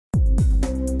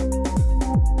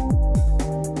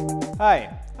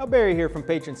Hi, Alberry here from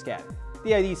PatronScan,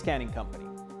 the ID scanning company.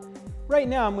 Right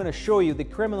now I'm going to show you the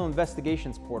Criminal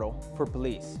Investigations Portal for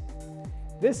police.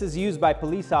 This is used by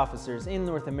police officers in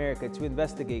North America to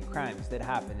investigate crimes that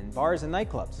happen in bars and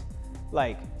nightclubs,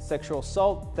 like sexual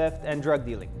assault, theft, and drug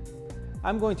dealing.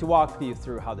 I'm going to walk you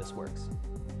through how this works.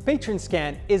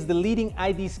 PatronScan is the leading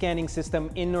ID scanning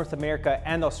system in North America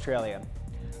and Australia.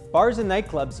 Bars and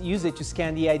nightclubs use it to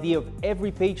scan the ID of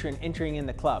every patron entering in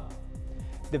the club.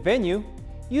 The venue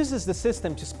uses the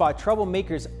system to spot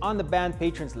troublemakers on the banned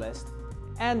patrons list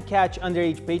and catch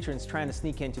underage patrons trying to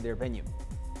sneak into their venue.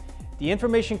 The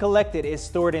information collected is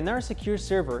stored in our secure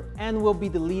server and will be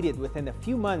deleted within a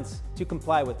few months to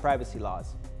comply with privacy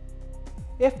laws.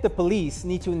 If the police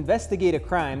need to investigate a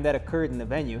crime that occurred in the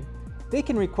venue, they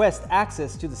can request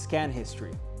access to the scan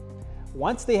history.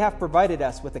 Once they have provided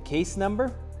us with a case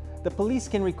number, the police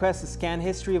can request a scan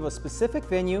history of a specific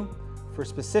venue for a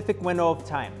specific window of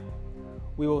time.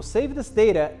 We will save this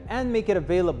data and make it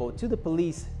available to the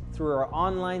police through our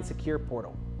online secure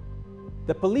portal.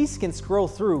 The police can scroll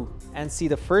through and see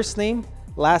the first name,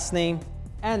 last name,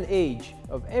 and age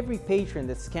of every patron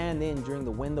that scanned in during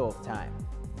the window of time.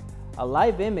 A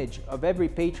live image of every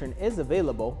patron is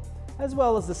available, as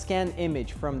well as the scanned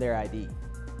image from their ID.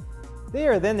 They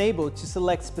are then able to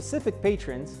select specific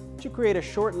patrons to create a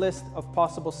short list of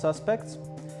possible suspects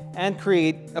and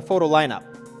create a photo lineup.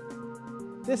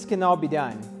 This can all be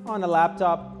done on a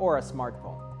laptop or a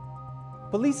smartphone.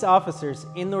 Police officers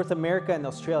in North America and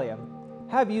Australia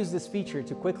have used this feature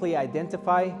to quickly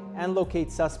identify and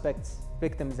locate suspects,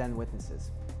 victims, and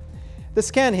witnesses. The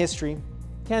scan history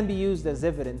can be used as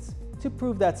evidence to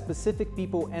prove that specific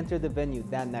people entered the venue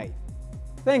that night.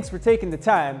 Thanks for taking the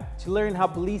time to learn how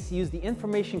police use the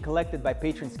information collected by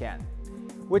PatronScan,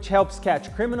 which helps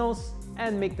catch criminals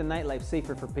and make the nightlife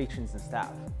safer for patrons and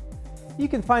staff. You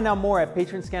can find out more at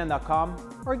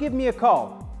patronscan.com or give me a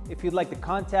call if you'd like the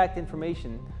contact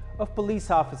information of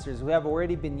police officers who have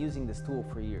already been using this tool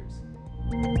for years.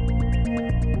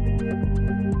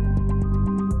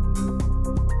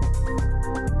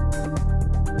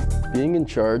 Being in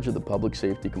charge of the public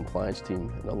safety compliance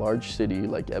team in a large city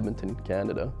like Edmonton,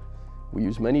 Canada, we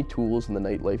use many tools in the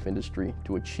nightlife industry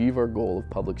to achieve our goal of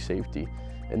public safety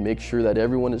and make sure that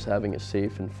everyone is having a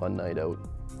safe and fun night out.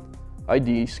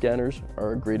 ID scanners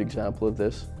are a great example of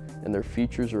this, and their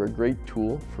features are a great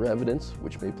tool for evidence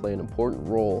which may play an important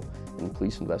role in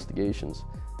police investigations.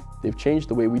 They've changed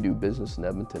the way we do business in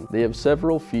Edmonton. They have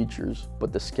several features,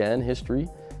 but the scan history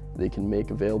they can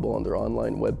make available on their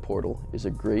online web portal is a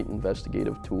great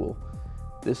investigative tool.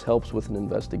 This helps with an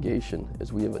investigation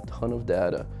as we have a ton of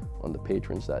data on the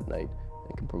patrons that night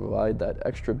and can provide that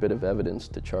extra bit of evidence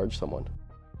to charge someone.